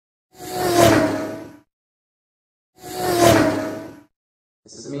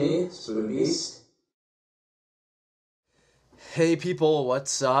This is me, SpoodBeest's. Hey people,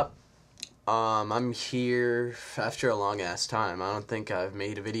 what's up? I'm here after a long ass time. I don't think I've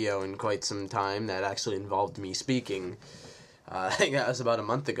made a video in quite some time that actually involved me speaking. I think that was about a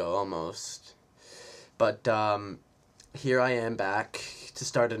month ago almost. But here I am back to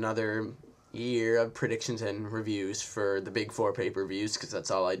start another year of predictions and reviews for the big four pay-per-views, because that's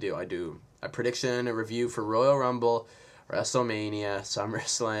all I do. I do a prediction, a review for Royal Rumble, WrestleMania,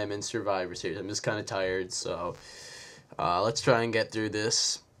 SummerSlam, and Survivor Series. I'm just kind of tired, so let's try and get through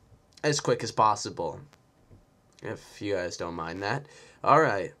this as quick as possible, if you guys don't mind that.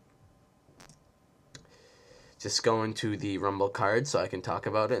 Alright. Just going to the Rumble card so I can talk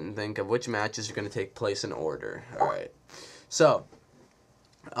about it and think of which matches are going to take place in order. Alright. So,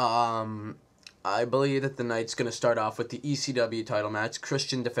 I believe that the night's going to start off with the ECW title match.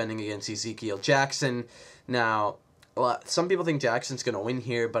 Christian defending against Ezekiel Jackson. Now, some people think Jackson's going to win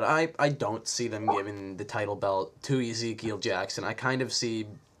here, but I don't see them giving the title belt to Ezekiel Jackson. I kind of see...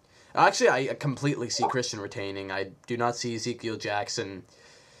 Actually, I completely see Christian retaining. I do not see Ezekiel Jackson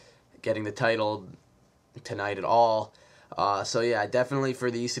getting the title tonight at all. So yeah, definitely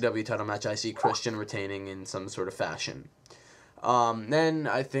for the ECW title match, I see Christian retaining in some sort of fashion. Then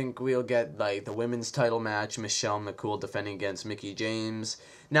I think we'll get like the women's title match, Michelle McCool defending against Mickie James.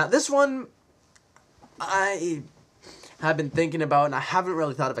 Now this one, I have been thinking about, and I haven't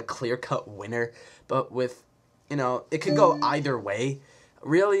really thought of a clear-cut winner, but with, you know, it could go either way.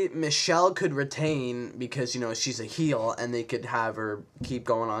 Really, Michelle could retain because, you know, she's a heel, and they could have her keep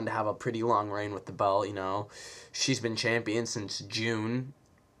going on to have a pretty long reign with the belt, you know. She's been champion since June,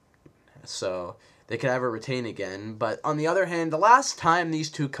 so they could have her retain again. But on the other hand, the last time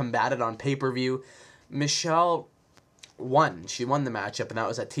these two combated on pay-per-view, Michelle won. She won the matchup, and that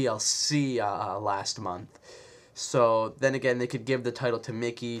was at TLC last month. So then again, they could give the title to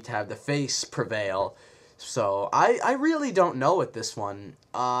Mickie to have the face prevail. So I really don't know with this one.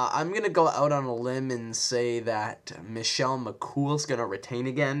 I'm going to go out on a limb and say that Michelle McCool's going to retain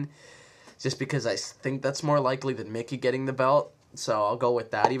again, just because I think that's more likely than Mickie getting the belt. So I'll go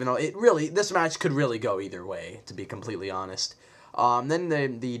with that, even though this match could really go either way, to be completely honest. Then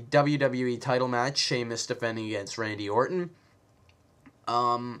the WWE title match, Sheamus defending against Randy Orton.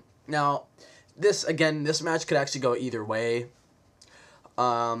 Now, this match could actually go either way.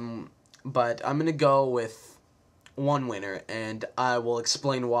 But I'm going to go with one winner, and I will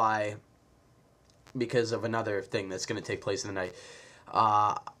explain why, because of another thing that's going to take place in the night.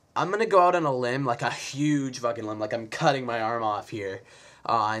 I'm going to go out on a limb, like a huge fucking limb, like I'm cutting my arm off here,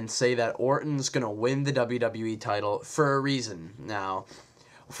 and say that Orton's going to win the WWE title for a reason. Now,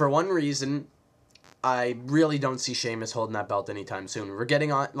 for one reason, I really don't see Sheamus holding that belt anytime soon. We're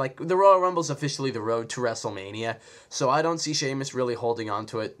getting on, like, the Royal Rumble's officially the road to WrestleMania, so I don't see Sheamus really holding on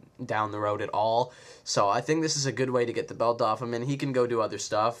to it down the road at all. So I think this is a good way to get the belt off him, and he can go do other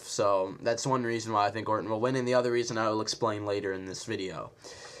stuff. So that's one reason why I think Orton will win, and the other reason I will explain later in this video.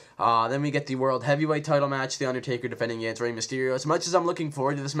 Then we get the World Heavyweight title match, The Undertaker defending against Rey Mysterio. As much as I'm looking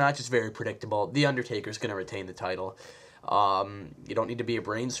forward to this match, it's very predictable. The Undertaker's going to retain the title. You don't need to be a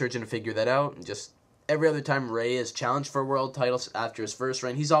brain surgeon to figure that out. Just every other time Rey has challenged for world titles after his first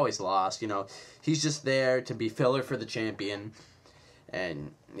reign, he's always lost, you know. He's just there to be filler for the champion.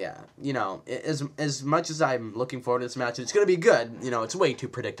 And, yeah, you know, as much as I'm looking forward to this match, it's going to be good. You know, it's way too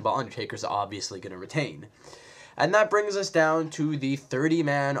predictable. Undertaker's obviously going to retain. And that brings us down to the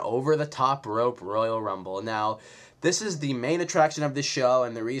 30-man over-the-top rope Royal Rumble. Now, this is the main attraction of this show,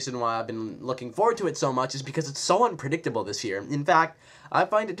 and the reason why I've been looking forward to it so much is because it's so unpredictable this year. In fact, I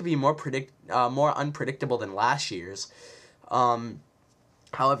find it to be more unpredictable than last year's.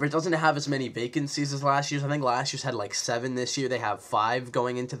 However, it doesn't have as many vacancies as last year's. I think last year's had like 7. This year they have 5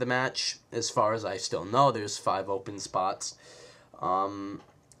 going into the match. As far as I still know, there's 5 open spots.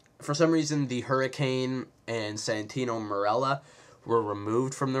 For some reason, the Hurricane and Santino Marella were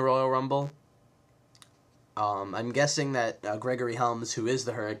removed from the Royal Rumble. I'm guessing that Gregory Helms, who is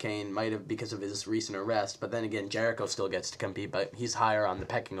the Hurricane, might have because of his recent arrest. But then again, Jericho still gets to compete, but he's higher on the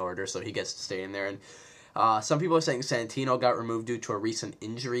pecking order, so he gets to stay in there. And some people are saying Santino got removed due to a recent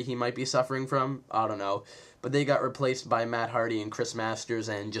injury he might be suffering from. I don't know. But they got replaced by Matt Hardy and Chris Masters,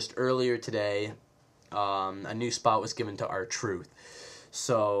 and just earlier today, a new spot was given to R-Truth.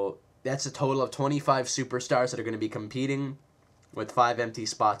 So that's a total of 25 superstars that are going to be competing, with 5 empty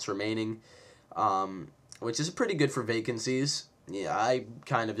spots remaining, which is pretty good for vacancies. Yeah, I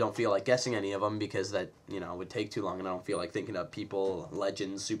kind of don't feel like guessing any of them because that, you know, would take too long, and I don't feel like thinking of people,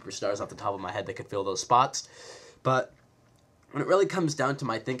 legends, superstars off the top of my head that could fill those spots. But when it really comes down to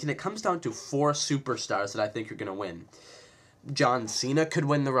my thinking, it comes down to 4 superstars that I think are going to win. John Cena could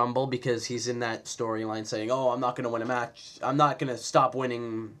win the Rumble because he's in that storyline saying, "Oh, I'm not going to win a match. I'm not going to stop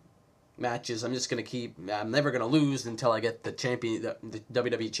winning matches. I'm just going to keep. I'm never going to lose until I get the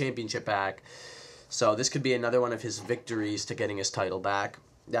WWE Championship back." So this could be another one of his victories to getting his title back.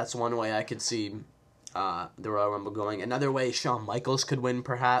 That's one way I could see the Royal Rumble going. Another way, Shawn Michaels could win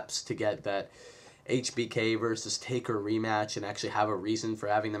perhaps to get that HBK versus Taker rematch and actually have a reason for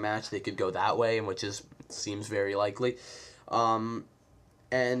having the match. They could go that way, and which seems very likely. And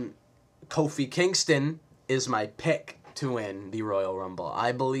Kofi Kingston is my pick to win the Royal Rumble.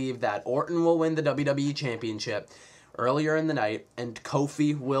 I believe that Orton will win the WWE Championship earlier in the night, and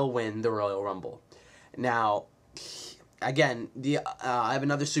Kofi will win the Royal Rumble. Now, again, I have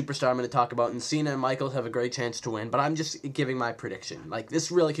another superstar I'm going to talk about, and Cena and Michaels have a great chance to win, but I'm just giving my prediction. Like,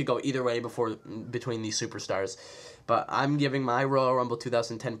 this really could go either way between these superstars, but I'm giving my Royal Rumble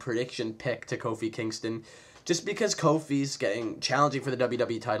 2010 prediction pick to Kofi Kingston. Just because Kofi's getting challenging for the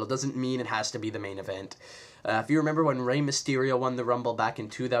WWE title doesn't mean it has to be the main event. If you remember when Rey Mysterio won the Rumble back in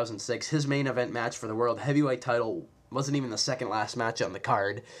 2006, his main event match for the World Heavyweight title wasn't even the second last match on the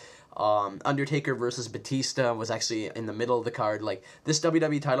card. Undertaker versus Batista was actually in the middle of the card. Like, this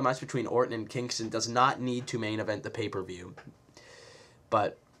WWE title match between Orton and Kingston does not need to main event the pay-per-view.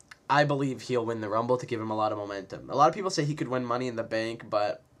 But I believe he'll win the Rumble to give him a lot of momentum. A lot of people say he could win Money in the Bank,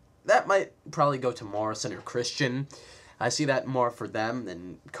 but that might probably go to Morrison or Christian. I see that more for them,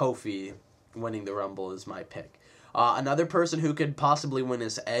 and Kofi winning the Rumble is my pick. Another person who could possibly win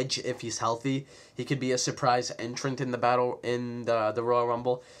is Edge if he's healthy. He could be a surprise entrant in the battle in the Royal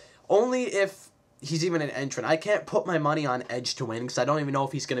Rumble. Only if he's even an entrant. I can't put my money on Edge to win because I don't even know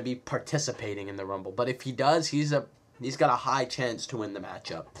if he's going to be participating in the Rumble. But if he does, he's got a high chance to win the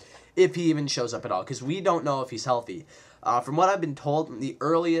matchup, if he even shows up at all, because we don't know if he's healthy. From what I've been told, the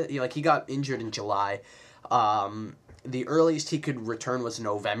earliest, he got injured in July. The earliest he could return was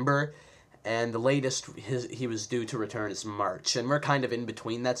November, and the latest he was due to return is March. And we're kind of in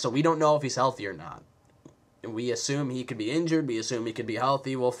between that, so we don't know if he's healthy or not. We assume he could be injured. We assume he could be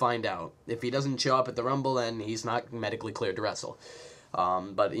healthy. We'll find out. If he doesn't show up at the Rumble, then he's not medically cleared to wrestle.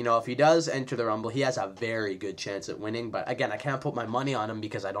 But, if he does enter the Rumble, he has a very good chance at winning. But, again, I can't put my money on him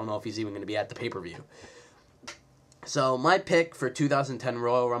because I don't know if he's even going to be at the pay-per-view. So, my pick for 2010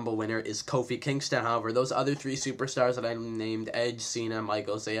 Royal Rumble winner is Kofi Kingston. However, those other three superstars that I named, Edge, Cena,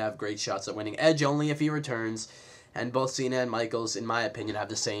 Michaels, they have great shots at winning. Edge only if he returns. And both Cena and Michaels, in my opinion, have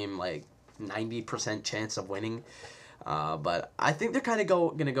the same, 90% chance of winning. But I think they're kind of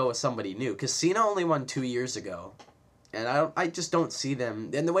going to go with somebody new, because Cena only won 2 years ago. And I just don't see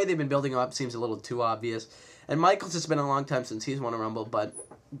them. And the way they've been building up seems a little too obvious. And Michaels, it's been a long time since he's won a Rumble, but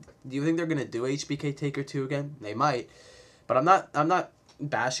do you think they're going to do HBK Taker 2 again? They might. But I'm not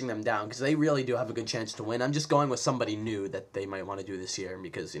bashing them down, because they really do have a good chance to win. I'm just going with somebody new that they might want to do this year,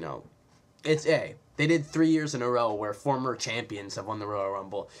 because, they did 3 years in a row where former champions have won the Royal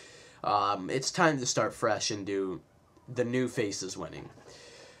Rumble. It's time to start fresh and do the new faces winning.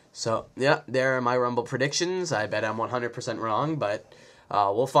 So, yeah, there are my Rumble predictions. I bet I'm 100% wrong, but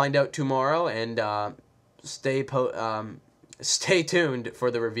we'll find out tomorrow, and stay tuned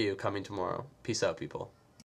for the review coming tomorrow. Peace out, people.